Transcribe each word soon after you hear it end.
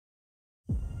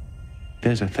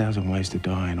There's 1,000 ways to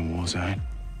die in a war zone.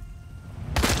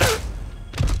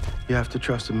 You have to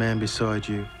trust the man beside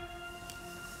you.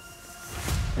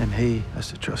 And he has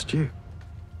to trust you.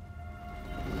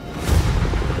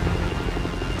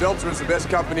 Delta is the best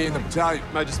company in the battalion.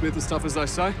 Major Smith and stuff as they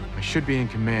say. I should be in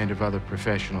command of other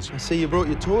professionals. I see you brought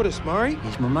your tortoise, Murray.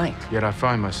 He's my mate. Yet I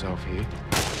find myself here,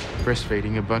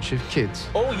 breastfeeding a bunch of kids.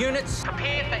 All units,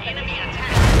 prepare for enemy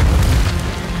attack.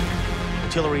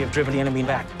 Artillery have driven the enemy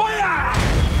back. Fire!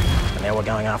 And now we're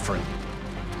going after him.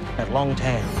 At Long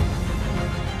Tan.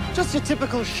 Just your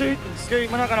typical shoot and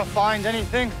scoot. We're not going to find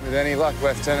anything. With any luck,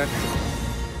 Lieutenant.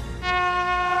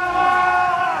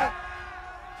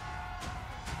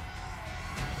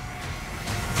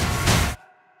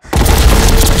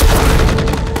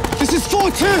 This is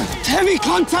 4-2. Heavy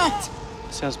contact.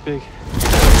 Sounds big.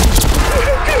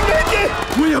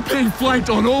 We are being flanked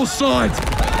on all sides.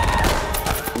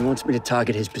 He wants me to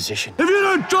target his position. If you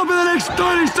don't drop in the next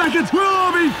 30 seconds, we'll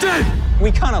all be dead.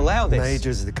 We can't allow this.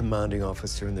 Major's the commanding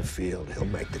officer in the field. He'll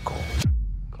make the call.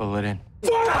 Call it in.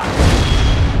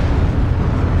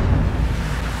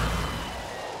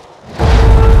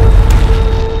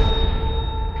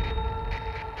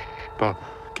 Bob,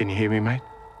 can you hear me, mate?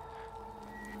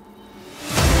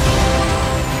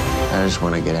 I just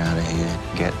want to get out of here,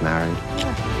 get married,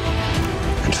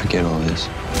 and forget all this.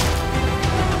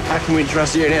 How can we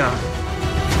trust you now?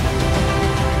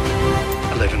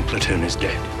 11 platoon is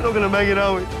dead. We're not going to make it,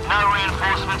 are we? No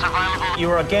reinforcements available. You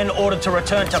are again ordered to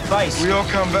return to base. We all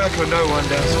come back or no one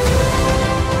does.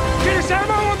 Get us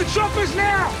ammo on the choppers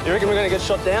now! You reckon we're going to get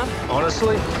shot down?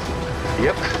 Honestly?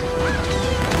 Yep.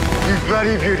 You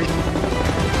bloody beauty.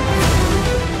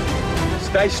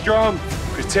 Stay strong.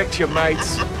 Protect your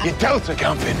mates. Your Delta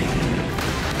company.